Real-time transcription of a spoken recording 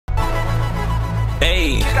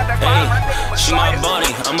Hey, hey, she my bunny,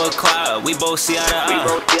 I'm a cloud. We both see eye to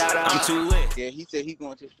eye. I'm too lit. Yeah, he said he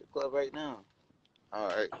going to the strip club right now. All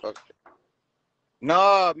right, fuck it.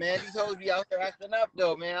 No, man, these hoes be out there acting up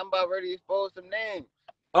though, man. I'm about ready to expose some names.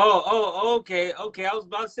 Okay. I was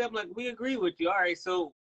about to say, I'm like, we agree with you. All right,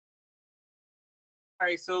 so.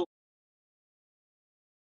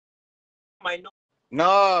 Might know.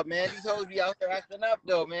 No, man, these hoes be out there acting up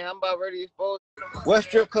though, man. I'm about ready to expose. What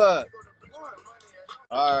strip club?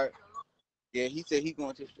 All right. Yeah, he said he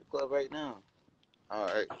going to the strip club right now. All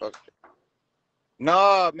right, fuck it.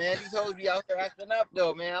 No, man, these hoes be out there acting up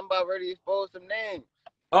though, man. I'm about ready to expose some names.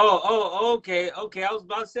 Okay. I was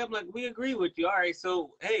about to say, I'm like, we agree with you. All right,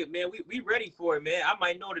 so hey, man, we ready for it, man. I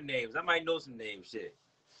might know the names. I might know some names, shit.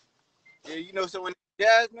 Yeah, you know someone named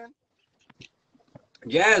Jasmine?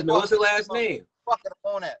 Jasmine, what's her last name? Fucking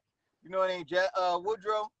on that. You know her name,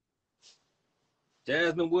 Woodrow?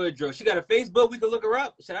 Jasmine Woodrow. She got a Facebook. We can look her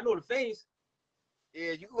up. Shit, I know the face.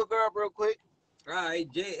 Yeah, you can look her up real quick. All right,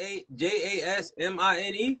 Jasmine Woodrow.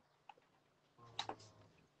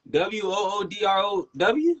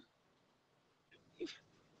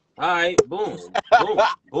 All right, boom.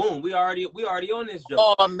 We already on this joke.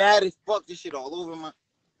 Oh, I'm mad as fuck. This shit all over my.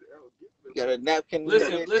 You got a napkin.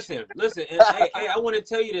 Listen. And, hey, I want to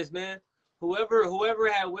tell you this, man. Whoever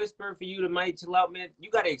had whispered for you to might chill out, man, you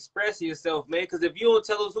gotta express yourself, man. Because if you don't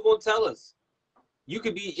tell us, who gonna tell us? You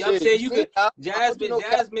could be. You know what I'm saying, you could. Jasmine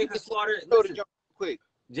could slaughter. Listen, quick.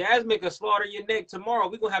 Jasmine could slaughter your neck tomorrow.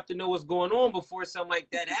 We gonna have to know what's going on before something like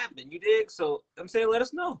that happen. You dig? So I'm saying, let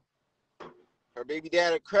us know. Her baby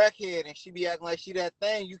dad a crackhead, and she be acting like she that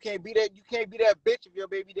thing. You can't be that. You can't be that bitch if your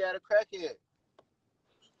baby dad a crackhead.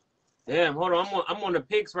 Damn, hold on. I'm on the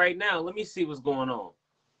pics right now. Let me see what's going on.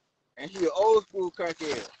 And she an old school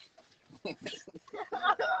crackhead.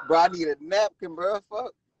 Bro, I need a napkin, bro.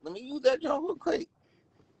 Fuck. Let me use that joint real quick.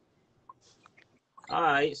 All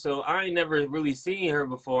right, so I ain't never really seen her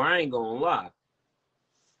before. I ain't gonna lie.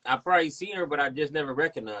 I probably seen her, but I just never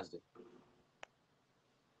recognized her.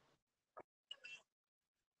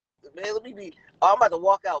 Man, let me be. Oh, I'm about to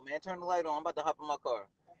walk out, man. Turn the light on. I'm about to hop in my car.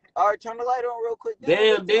 All right, turn the light on real quick.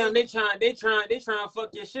 Damn, they trying to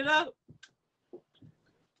fuck your shit up.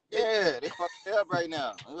 Yeah, they fucked it up right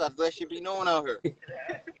now. I'm about to let shit be known out here.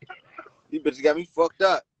 These bitches got me fucked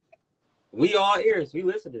up. We all ears. We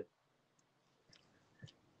listening.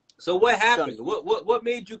 So what happened? What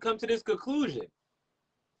made you come to this conclusion?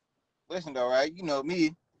 Listen, though, right? You know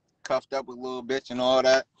me, cuffed up with a little bitch and all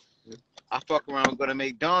that. I fuck around, go to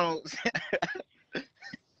McDonald's.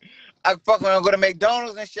 I fuck around, go to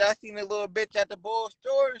McDonald's and shit. I seen a little bitch at the ball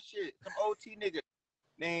store and shit. Some OT nigga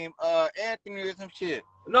named Anthony or some shit.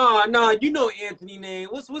 No, you know Anthony name.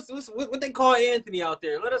 What they call Anthony out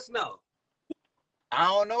there? Let us know. I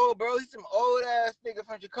don't know, bro. He's some old ass nigga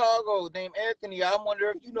from Chicago named Anthony. I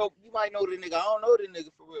wonder if you might know the nigga. I don't know the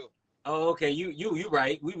nigga for real. Oh, okay. You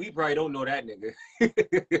right. We probably don't know that nigga.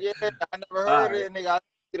 Yeah, I never heard of that nigga. I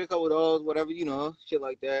get a couple of those, whatever, shit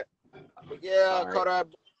like that. But yeah, I caught her.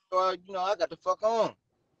 I got the fuck on.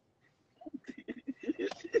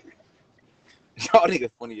 Y'all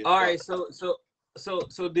niggas funny as fuck. All right, so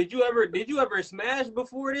did you ever smash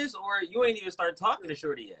before this, or you ain't even start talking to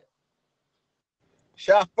Shorty yet?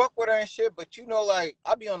 Shit, I fuck with her and shit, but like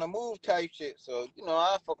I be on the move type shit, so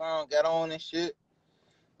I fuck around, get on and shit.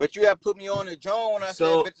 But you have put me on the drone when I said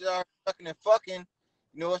bitches are fucking and fucking.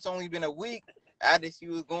 It's only been a week. I didn't see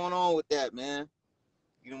what's going on with that, man.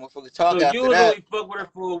 Motherfuckers talk after that. So you was only fuck with her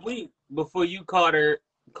for a week before you caught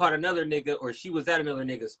another nigga, or she was at another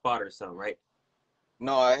nigga's spot or something, right?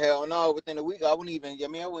 No, hell no. Within a week, I wouldn't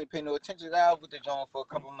pay no attention to that. I was with the drone for a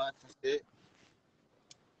couple months and shit.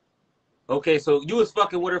 Okay, so you was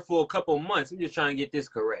fucking with her for a couple months. I'm just trying to get this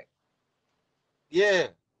correct. Yeah.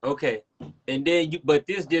 Okay, and then but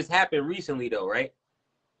this just happened recently though, right?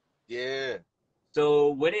 Yeah. So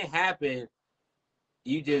when it happened,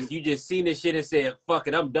 you just seen this shit and said, "Fuck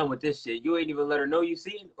it, I'm done with this shit." You ain't even let her know you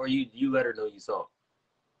seen, or you let her know you saw.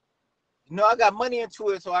 I got money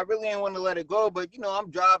into it, so I really ain't want to let it go. But I'm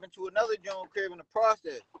driving to another drone crib in the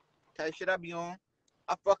process. Type shit I be on.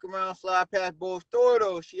 I fuck around, slide past Bull's store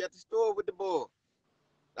though. She at the store with the bull.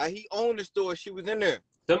 Like he owned the store. She was in there.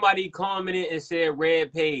 Somebody commented and said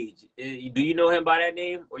Red Page. Do you know him by that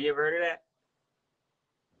name, or you ever heard of that?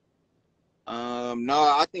 No,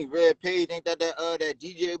 I think Red Page ain't that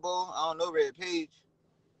DJ bull. I don't know Red Page.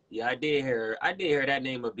 Yeah, I did hear that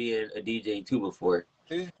name of being a DJ too before.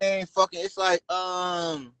 His name it's like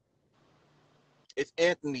it's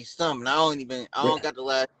Anthony something. I don't got the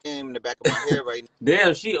last name in the back of my head right now.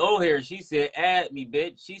 Damn, she on here. She said, "Add me,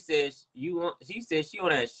 bitch." She said she on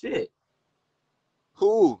that shit.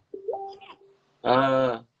 Who?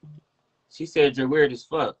 She said you're weird as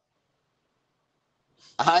fuck.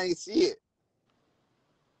 I ain't see it.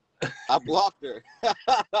 I blocked her.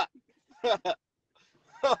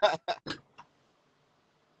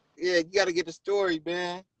 Yeah, you gotta get the story,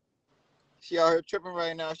 man. She out here tripping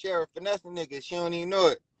right now. She out here finessing niggas. She don't even know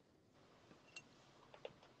it.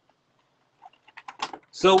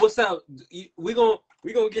 So what's up? We gonna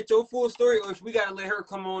get your full story, or we gotta let her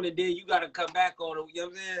come on and then you gotta come back on it? You know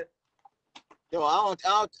what I'm saying? Yo, I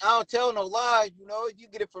don't tell no lies. You know, you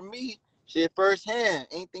get it from me. Shit, firsthand.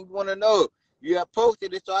 Anything you wanna know? You have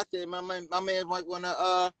posted it, so I said my man might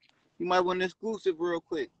wanna you might want an exclusive real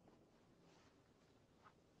quick.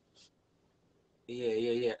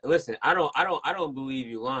 Yeah. Listen, I don't believe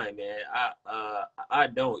you lying, man. I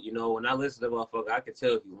don't. You know, when I listen to motherfucker, I can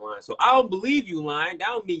tell if you lying. So I don't believe you lying. That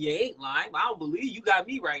don't mean you ain't lying. I don't believe you got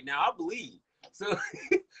me right now. I believe. So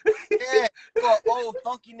Yeah, you an old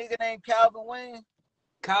funky nigga named Calvin Wayne.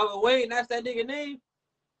 Calvin Wayne, that's that nigga name.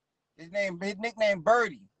 His nickname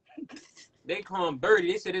Birdie. They call him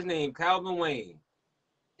Birdie. They said his name Calvin Wayne.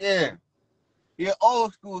 Yeah, he an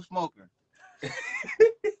old school smoker. He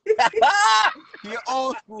an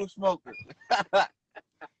old school smoker.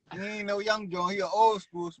 He ain't no young John. He an old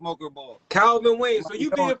school smoker boy. Calvin Wayne. So you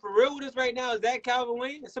being for real with us right now? Is that Calvin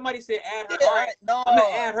Wayne? Somebody said add her. Yeah, All right, no, I'm gonna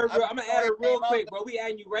add her. I'm gonna add her real out. quick, bro. We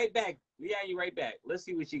adding you right back. Let's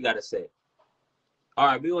see what she gotta say. All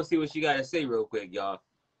right, we gonna see what she gotta say real quick, y'all.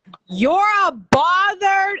 You're a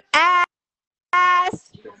bothered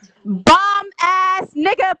ass, bum ass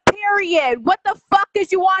nigga, period. What the fuck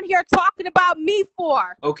is you on here talking about me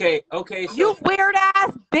for? Okay. So, you weird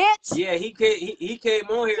ass bitch. Yeah, he came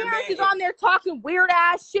on here, Terrance man. is on there talking weird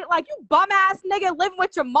ass shit like you bum ass nigga living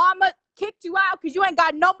with your mama kicked you out because you ain't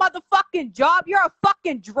got no motherfucking job. You're a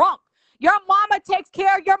fucking drunk. Your mama takes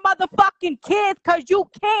care of your motherfucking kids because you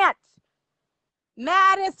can't.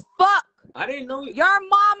 Mad as fuck. I didn't know you. Your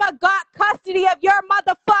mama got custody of your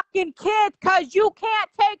motherfucking kids because you can't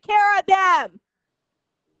take care of them.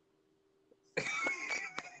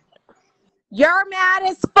 You're mad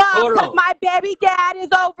as fuck because my baby dad is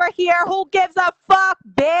over here. Who gives a fuck,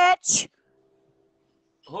 bitch?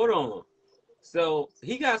 Hold on. So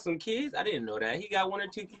he got some kids? I didn't know that. He got 1 or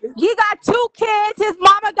 2 kids? He got 2 kids. His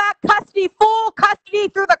mama got custody, full custody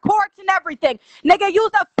through the courts and everything. Nigga,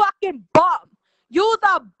 you's a fucking bum. You's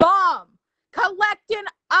a bum. Collecting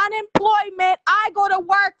unemployment. I go to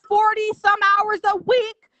work 40 some hours a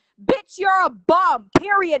week. Bitch, you're a bum.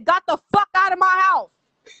 Period. Got the fuck out of my house.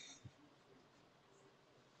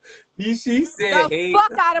 She said, the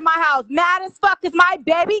fuck out of my house. Mad as fuck because my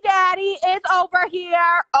baby daddy is over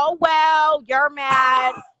here. Oh, well, you're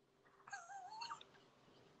mad.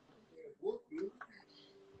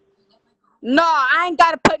 No, I ain't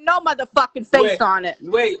got to put no motherfucking face on it.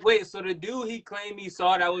 Wait. So the dude he claimed he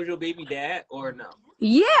saw that was your baby dad or no?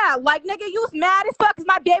 Yeah, like, nigga, you was mad as fuck because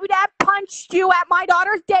my baby dad punched you at my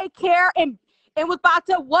daughter's daycare and was about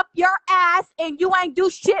to whoop your ass and you ain't do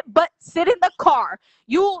shit but sit in the car.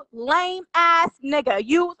 You lame ass nigga.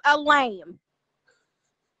 You a lame.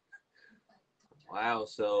 Wow.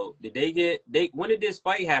 So did when did this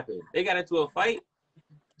fight happen? They got into a fight?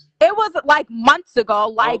 It was like months ago,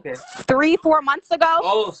 like 3-4 months ago.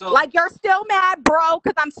 Oh, so like you're still mad, bro,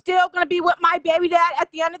 because I'm still gonna be with my baby dad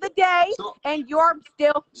at the end of the day, and you're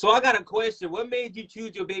still. So I got a question. What made you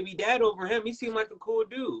choose your baby dad over him? He seemed like a cool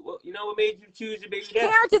dude. What made you choose your baby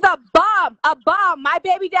dad? Terrance is a bum. My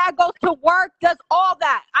baby dad goes to work, does all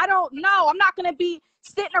that. I don't know. I'm not gonna be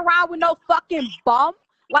sitting around with no fucking bum.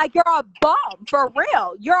 Like, you're a bum, for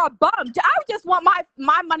real. You're a bum. I just want my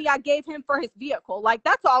money I gave him for his vehicle. Like,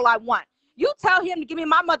 that's all I want. You tell him to give me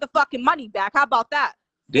my motherfucking money back. How about that?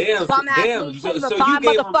 Damn. So you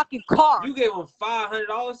gave him car. You gave him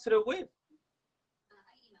 $500 to the whip.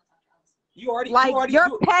 You're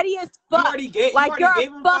petty as fuck. You're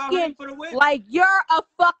a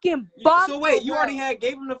fucking bum. So wait, you already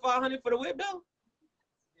gave him the $500 for the whip though?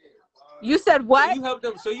 You said what? So you helped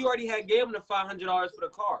them. So you already gave him the $500 for the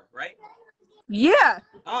car, right? Yeah.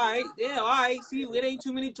 All right. Yeah. All right. See, it ain't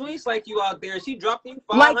too many twins like you out there. She dropped you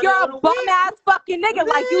 $500. Like, you're a bum ass fucking nigga.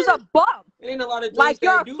 Like, you's a bum. It ain't a lot of like,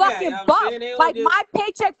 you're a fucking bum. Like, my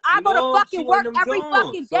paychecks, I go to fucking work every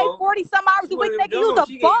fucking day, 40 some hours a week. Nigga, you's a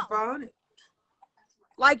bum.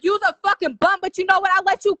 Like, you's a fucking bum, but you know what? I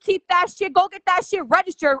let you keep that shit. Go get that shit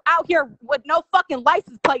registered out here with no fucking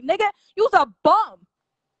license plate, nigga. You's a bum.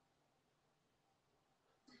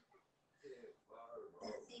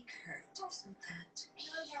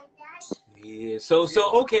 Yeah. So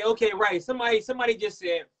okay, right. Somebody just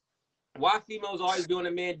said Why females always doing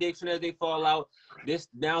a man dick soon as they fall out? This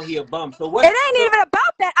now he a bum. So what? It ain't even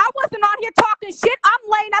about that. I wasn't on here talking shit. I'm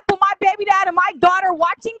laying up with my baby dad and my daughter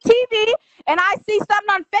watching TV, and I see something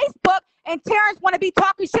on Facebook, and Terrance want to be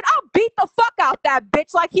talking shit. I'll beat the fuck out that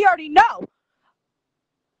bitch like he already know.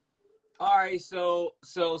 All right, so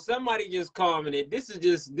somebody just commented. This is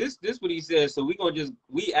just this what he said. So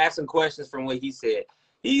we asking questions from what he said.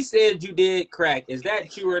 He said you did crack. Is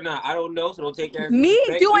that true or not? I don't know, so don't take that. Me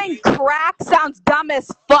doing crack sounds dumb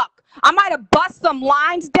as fuck. I might have bust some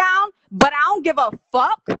lines down, but I don't give a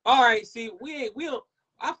fuck. All right, see, we don't.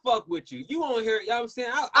 I fuck with you. You won't hear. You know what I'm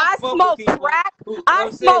saying? I smoke crack.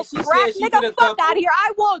 I smoke crack. Nigga, fuck out of here.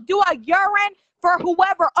 I will do a urine for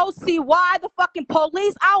whoever OCY, the fucking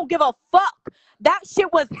police. I don't give a fuck. That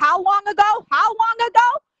shit was how long ago? How long ago?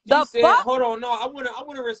 The fuck? Hold on, no, I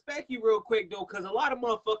wanna respect you real quick though, cause a lot of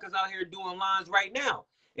motherfuckers out here doing lines right now,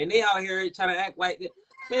 and they out here trying to act like that.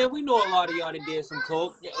 Man, we know a lot of y'all that did some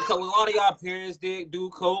coke. So a lot of y'all parents do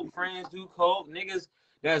coke, friends do coke, niggas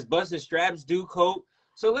that's busting straps do coke.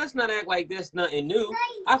 So let's not act like this nothing new.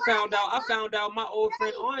 I found out my old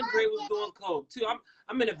friend Andre was doing coke too.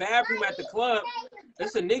 I'm in the bathroom at the club.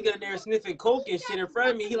 There's a nigga in there sniffing coke and shit in front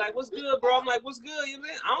of me. He like, what's good, bro? I'm like, what's good, yeah,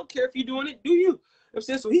 man? I don't care if you doing it, do you? I'm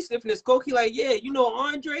saying, so he's sniffing his coke. He like, yeah, you know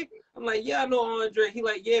Andre? I'm like, yeah, I know Andre. He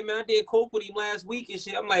like, yeah, man, I did coke with him last week and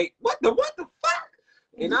shit. I'm like, what the fuck?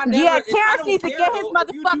 And I never, yeah, Terrance needs to get his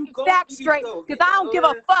motherfucking facts straight, because I don't give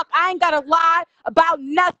a fuck. I ain't got to lie about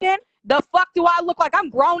nothing. The fuck do I look like? I'm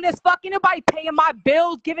grown as fuck. Anybody paying my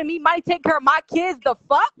bills, giving me money, taking care of my kids? The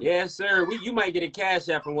fuck? Yes, sir. You might get a cash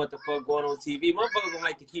app from what the fuck going on TV. Motherfuckers don't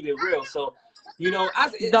like to keep it real. So, you know,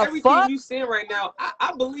 everything you saying right now,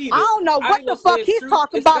 I believe it. I don't know what the fuck he's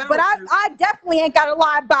talking about, but I definitely ain't got to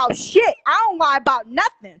lie about shit. I don't lie about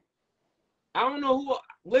nothing. I don't know who.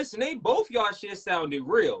 Listen, both y'all shit sounded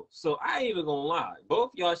real. So I ain't even gonna lie.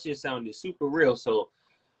 Both y'all shit sounded super real. So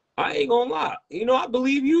I ain't gonna lie. You know, I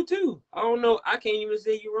believe you too. I don't know. I can't even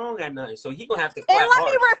say you wrong at nothing. So he gonna have to clap hard. And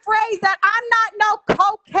let me rephrase that. I'm not no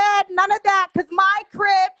cokehead, none of that, because my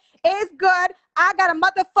crib is good. I got a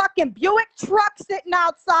motherfucking Buick truck sitting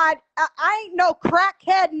outside. I ain't no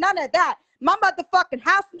crackhead, none of that. My motherfucking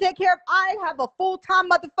house to take care of. I have a full-time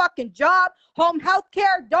motherfucking job, home health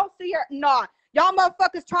care. Don't see your, nah. Y'all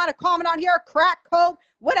motherfuckers trying to comment on here, crack, coke,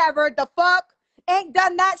 whatever, the fuck. Ain't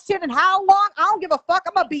done that shit in how long? I don't give a fuck.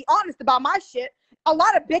 I'm gonna be honest about my shit. A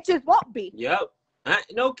lot of bitches won't be. Yep.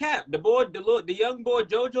 No cap. The young boy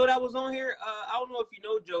JoJo that was on here, I don't know if you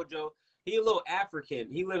know JoJo. He a little African.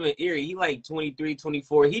 He live in Erie. He like 23,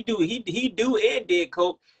 24. He do and did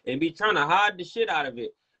coke and be trying to hide the shit out of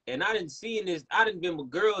it. And I didn't see this. I didn't been with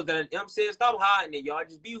girls that, you know I'm saying, stop hiding it, y'all.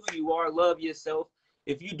 Just be who you are. Love yourself.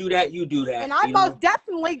 If you do that, you do that. And I most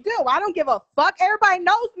definitely do. I don't give a fuck. Everybody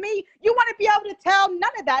knows me. You want to be able to tell none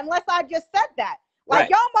of that unless I just said that. Like,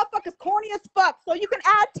 y'all motherfuckers corny as fuck. So you can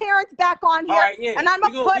add Terrance back on here. Right, yeah. And I'm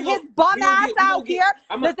going to put his bum ass out here.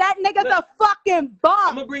 Because that nigga's a fucking bum.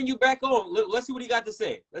 I'm going to bring you back on. Let's see what he got to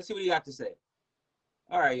say.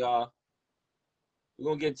 All right, y'all. We're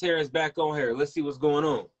going to get Terrance back on here. Let's see what's going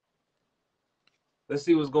on.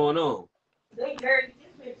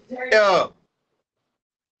 Yo.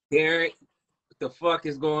 Terrance, what the fuck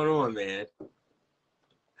is going on, man?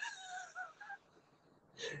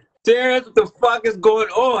 Terrance, what the fuck is going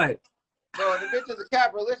on? Bro, the bitch is a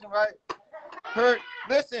capper. Listen, right?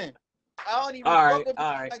 Listen. I don't even fuck with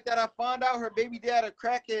like that. I found out her baby dad a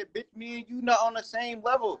crackhead. Bitch, me and you not on the same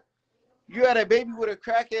level. You had a baby with a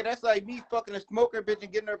crackhead. That's like me fucking a smoker bitch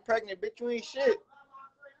and getting her pregnant. Bitch, you ain't shit.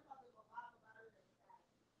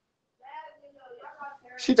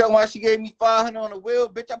 She talking about she gave me $500 on the wheel.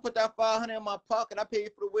 Bitch, I put that $500 in my pocket. I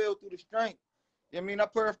paid for the wheel through the strength. You know what I mean? I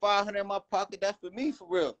put her $500 in my pocket. That's for me, for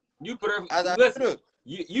real. You put her, listen,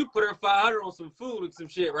 you put her $500 on some food and some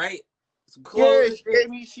shit, right? Some clothes.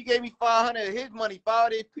 Yeah, she gave me $500 of his money.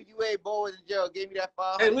 5 days PUA boys in jail. Gave me that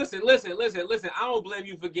 $500. Hey, listen. I don't blame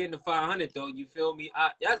you for getting the $500 though. You feel me?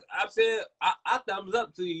 I'm saying I thumbs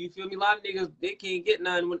up to you. You feel me? A lot of niggas, they can't get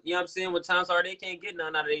none. You know what I'm saying? When times are, they can't get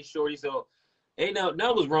none out of they shorty. So ain't nothing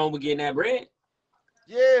was wrong with getting that bread.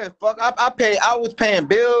 Yeah, fuck. I was paying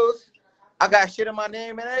bills. I got shit in my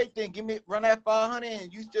name and everything. Run that $500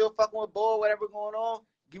 and you still fucking with boy, whatever going on.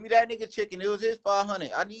 Give me that nigga chicken. It was his $500.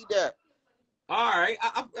 I need that. All right.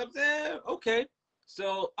 I'm saying, okay.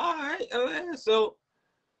 So, all right. So,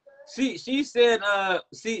 she said,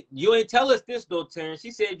 see, you ain't tell us this though, Terrance. She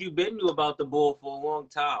said you been knew about the bull for a long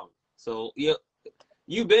time. So, yeah,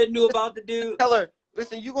 you been knew about the dude. Tell her,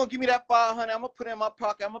 listen, you gonna give me that $500. I'm gonna put it in my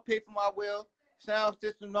pocket. I'm gonna pay for my wheel, sound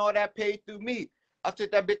system, and all that paid through me. I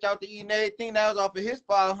took that bitch out to eat and everything. That was off of his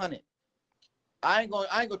 $500. I ain't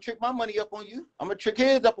gonna trick my money up on you. I'm gonna trick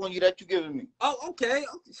his up on you that you giving me. Oh, okay.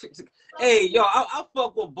 Hey, yo, I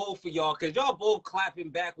fuck with both of y'all because y'all both clapping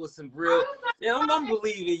back with some real. Yeah, I'm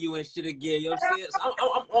believing you and shit again. You know what I'm saying? So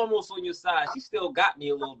I'm almost on your side. She still got me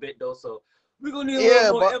a little bit though, so we're gonna need a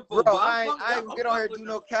little more info. Bro, I ain't get on here do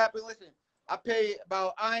no capping. Listen, I pay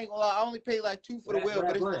about. I ain't gonna lie. I only pay like $2 for the wheel,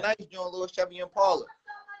 but it's a nice joint, little Chevy Impala.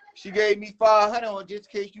 She gave me $500 on just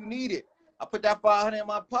in case you need it. I put that $500 in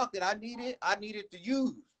my pocket. I need it to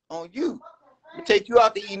use on you. I'm take you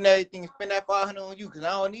out to eat and everything and spend that $500 on you because I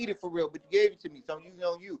don't need it for real, but you gave it to me, so I'm using it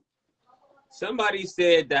on you. Somebody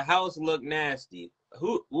said the house looked nasty.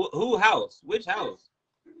 Who house? Which house?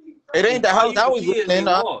 It ain't the house I was living in.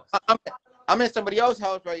 I'm in somebody else's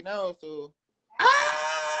house right now, so.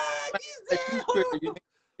 You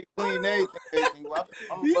clean everything.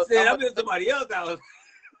 He said I'm in somebody else's house.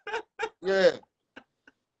 Yeah.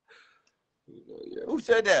 Who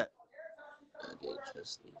said that?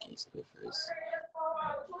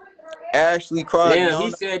 Ashley cried. Damn, he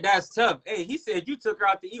said that's tough. Hey, he said you took her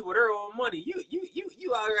out to eat with her own money. You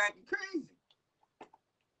out here acting crazy.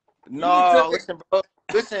 No, listen, bro.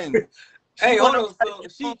 Listen. Hey, hold on. So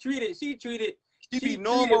she be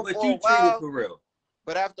normal, but you treated for real.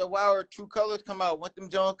 But after a while, her true colors come out. Once them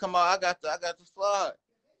Jones come out, I got to slide.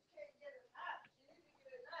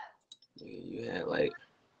 You had like.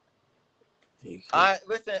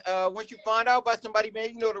 Listen. Once you find out about somebody, man,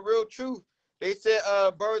 you know the real truth. They said,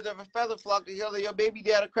 birds of a feather flock together. Your baby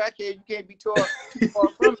dad a crackhead. You can't be too far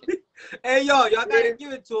from it. Hey, y'all gotta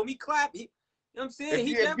give it to him. He clapped. You know what I'm saying?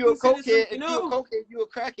 If you a cokehead, you a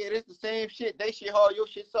crackhead. It's the same shit. They shit hard, your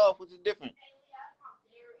shit soft. What's the difference?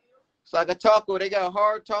 It's like a taco. They got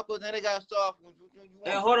hard tacos, then they got soft ones.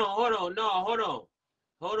 Hey, hold on.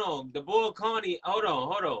 The boy Connie, hold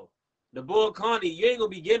on. The boy Connie, you ain't gonna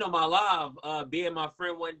be getting on my live, being my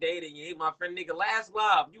friend one day, then you ain't my friend, nigga. Last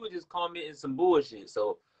live, you were just commenting some bullshit.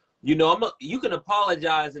 So, you know, you can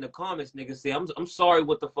apologize in the comments, nigga. Say I'm sorry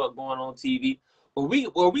what the fuck going on TV. Or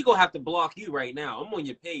we gonna have to block you right now. I'm on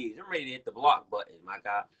your page. I'm ready to hit the block button, my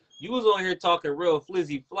guy. You was on here talking real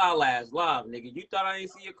flizzy fly last live, nigga. You thought I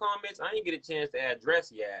ain't see your comments? I ain't get a chance to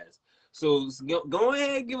address your ass. So go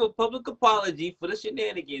ahead and give a public apology for the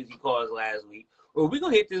shenanigans you caused last week, or we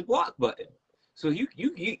gonna hit this block button. So you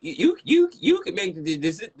can make the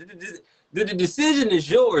decision is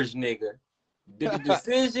yours, nigga. The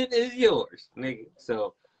decision is yours, nigga.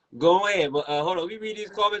 So go ahead. But hold on, we read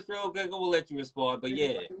these comments real quick. We'll let you respond. But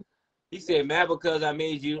yeah, he said, "Mad because I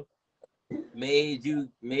made you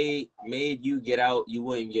get out, you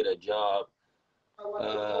wouldn't get a job."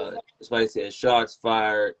 Somebody said shots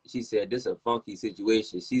fired. She said this is a funky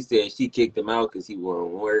situation. She said she kicked him out because he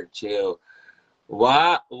wouldn't work. Chill.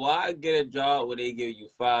 Why get a job when they give you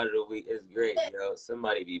 $5 a week? It's great, yo.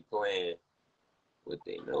 Somebody be playing with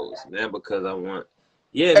their nose, man. Because I want.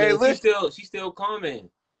 Yeah, hey, man. She still commenting.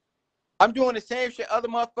 I'm doing the same shit other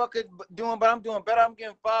motherfuckers doing, but I'm doing better. I'm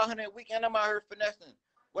getting $500 a week, and I'm out here finessing.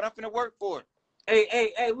 What I'm finna work for?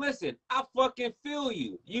 Hey, listen. I fucking feel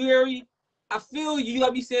you. You hear me? I feel you. I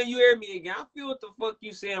be saying you hear me again. I feel what the fuck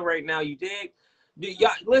you saying right now. You dig?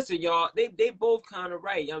 Y'all, listen, y'all. They both kind of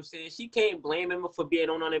right. You know what I'm saying? She can't blame him for being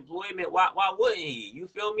on unemployment. Why wouldn't he? You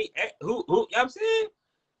feel me? Who? You know what I'm saying?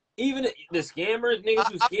 Even the scammers,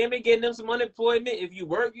 niggas who scamming, getting them some unemployment. If you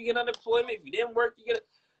work, you get unemployment. If you didn't work, you get.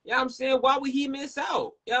 You know what I'm saying? Why would he miss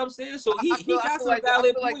out? You know what I'm saying? So he got some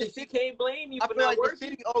valid points. He can't blame you for not working. The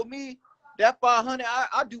city owed me that $500.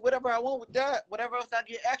 I do whatever I want with that. Whatever else I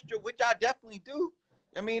get extra, which I definitely do.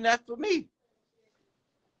 I mean, that's for me.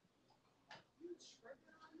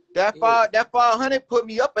 That 500 put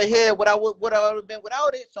me up ahead what I would have been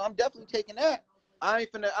without it. So I'm definitely taking that. I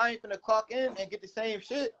ain't finna clock in and get the same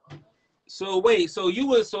shit. So wait, so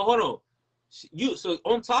hold on. So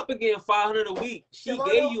on top of getting $500 a week, she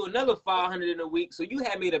gave you another $500 in a week. So you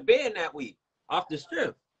had made a band that week off the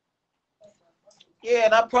strip. Yeah,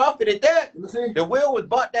 and I profited that. The wheel was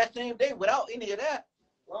bought that same day without any of that.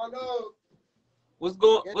 Londo. What's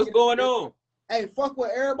going on? Hey, fuck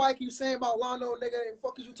what everybody keeps saying about Londo, nigga. And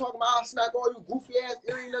fuck is you talking about? I'll smack all you goofy ass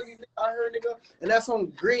eerie niggas out here, nigga. And that's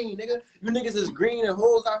on green, nigga. You niggas is green and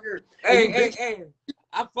hoes out here. Hey.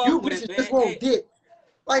 I fuck you with bitches it, man. just won't dick.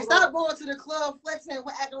 Like, stop going to the club flexing and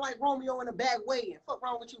acting like Romeo in a bad way. And fuck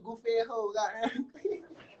wrong with you goofy ass hoes out here.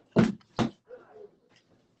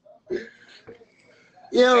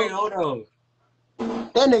 Yo, hey, hold on.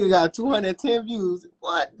 That nigga got 210 views.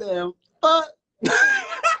 What the fuck?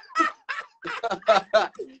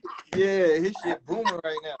 Yeah, his shit booming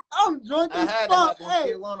right now. I'm drunk as fuck.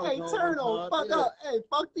 Hey, turn on. Fuck up. Hey,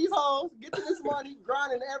 fuck these hoes. Get to this money.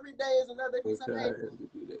 Grinding every day is another piece of day.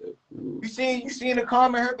 You seen the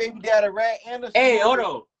comment? Her baby dad a rat and a. Hey, hold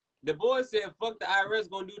on. The boy said, "Fuck the IRS,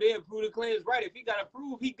 gonna do their prove the claims right. If he got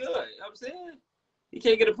approved, he good." You know what I'm saying? He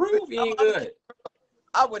can't get approved, he ain't good.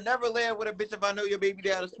 I would never land with a bitch if I know your baby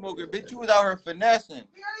dad a smoker. Bitch, you was out here finessing.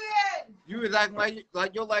 Period. You was acting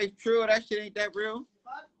like your life true. That shit ain't that real.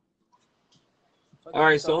 All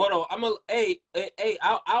right, so hold on. I'm a I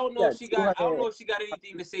don't know if she got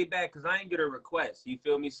anything to say back because I ain't get a request. You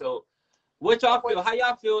feel me? So what y'all feel? How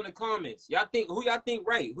y'all feel in the comments? Y'all think who y'all think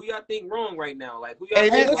right? Who y'all think wrong right now? Like who y'all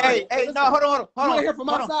think hey, no, hold on. You wanna hear from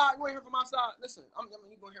my side? You wanna hear from my side? Listen,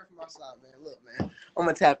 you gonna hear from my side, man. Look, man. I'm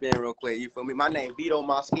gonna tap in real quick. You feel me? My name Vito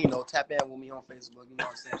Moschino. Tap in with me on Facebook. You know what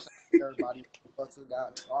I'm saying? Shout out to everybody.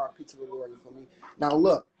 RP to the Lord. You feel me? Now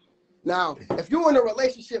look. Now, if you're in a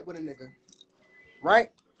relationship with a nigga,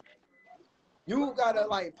 right? You gotta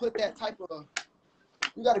like put that type of.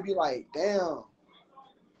 You gotta be like, damn,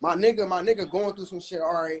 my nigga going through some shit.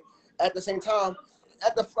 All right. At the same time,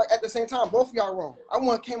 both of y'all wrong. I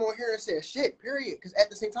came on here and said shit. Period. Because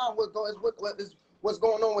at the same time, what's going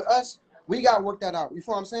on with us? We gotta work that out. You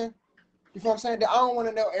feel what I'm saying? You feel what I'm saying? I don't want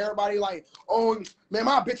to know everybody like, oh man,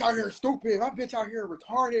 my bitch out here stupid. My bitch out here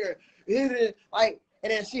retarded. Like. And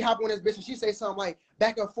then she hop on this bitch and she say something like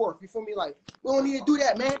back and forth. You feel me? Like, we don't need to do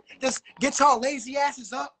that, man. Just get y'all lazy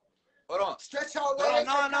asses up. Hold on. Stretch y'all legs.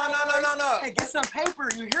 No. Hey, get some paper.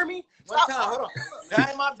 You hear me? One time, hold on. That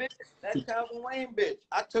ain't my bitch. That's Calvin Wayne bitch.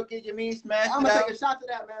 I took it, you mean smashed it out. I'm gonna take a shot to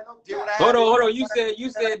that, man. Hold on. You said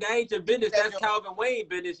that ain't your business. That's Calvin Wayne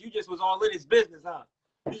business. You just was all in his business, huh?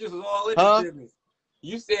 You just was all in his business.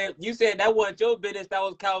 You said that wasn't your business. That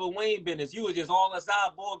was Calvin Wayne business. You was just all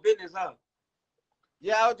inside boy business, huh?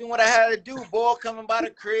 Yeah, I was doing what I had to do. Boy coming by the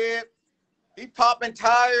crib. He popping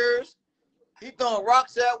tires. He throwing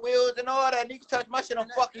rocks at wheels and all that. Niggas touch my shit, I'm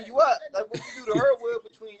fucking you up. Like what you do to her wheel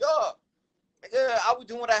between y'all. Yeah, I was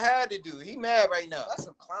doing what I had to do. He mad right now. That's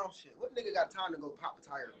some clown shit. What nigga got time to go pop a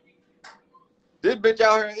tire? This bitch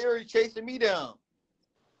out here in Erie chasing me down.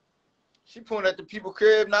 She pointing at the people's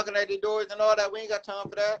crib, knocking at their doors and all that. We ain't got time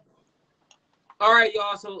for that. All right,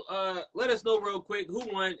 y'all. So let us know real quick who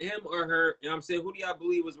won, him or her. You know what I'm saying? Who do y'all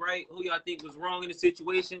believe was right? Who y'all think was wrong in the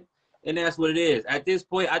situation? And that's what it is. At this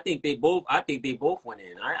point, I think they both went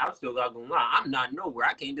in. I'm still not gonna lie. I'm not nowhere.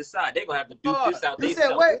 I can't decide. They're gonna have to do this out there. You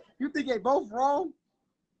said wait, you think they both wrong?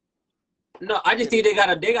 No, I just think they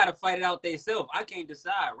gotta fight it out themselves. I can't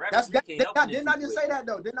decide. Didn't I just say that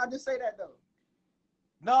though?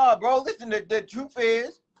 Nah, bro, listen, the truth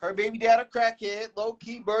is her baby dad a crackhead, low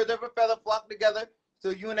key, birds of a feather flock together. So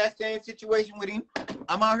you in that same situation with him.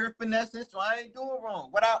 I'm out here finessing, so I ain't doing wrong.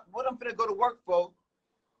 What I'm finna go to work for?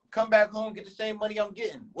 Come back home, get the same money I'm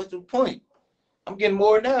getting. What's the point? I'm getting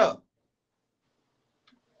more now.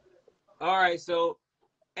 All right, so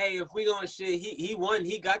hey, if we gonna shit, he won.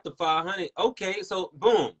 He got the 500. Okay, so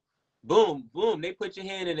boom. They put your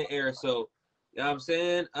hand in the air. So you know what I'm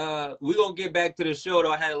saying? We gonna get back to the show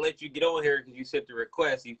though. I had to let you get on here because you sent the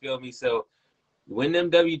request. You feel me? So when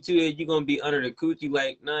them W2 you gonna be under the coochie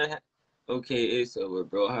like nah. Okay, it's over,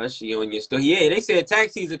 bro. How's she on your store? Yeah, they said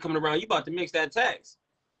tax season coming around. You about to mix that tax.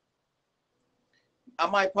 I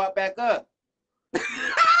might pop back up. I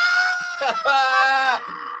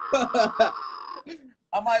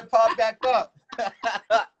might pop back up.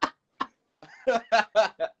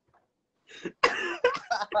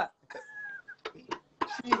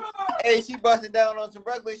 She busting down on some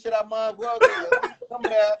regular shit. I might well come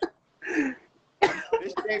here.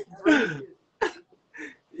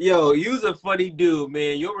 Yo, you's a funny dude,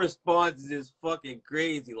 man. Your responses is fucking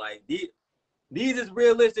crazy. Like these is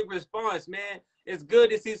realistic response, man. It's good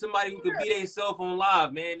to see somebody who can be themselves on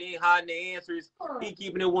live, man. They ain't hiding their answers. He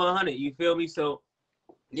keeping it 100. You feel me? So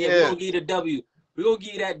yeah, we're gonna give you the W. We're gonna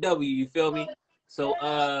give you that W. You feel me? So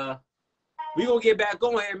we gonna get back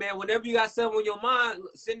on here, man. Whenever you got something on your mind,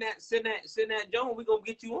 send that Joan. We gonna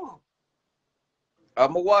get you on.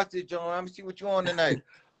 I'm gonna watch it, Joan. I'm gonna see what you on tonight.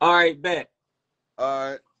 All right, bet.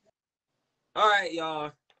 All right,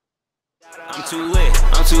 y'all. I'm too lit,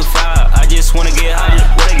 I'm too fire. I just wanna get high.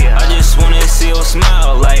 I just wanna see her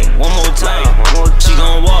smile like one more time. She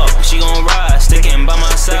gon' walk, she gon' ride, sticking by my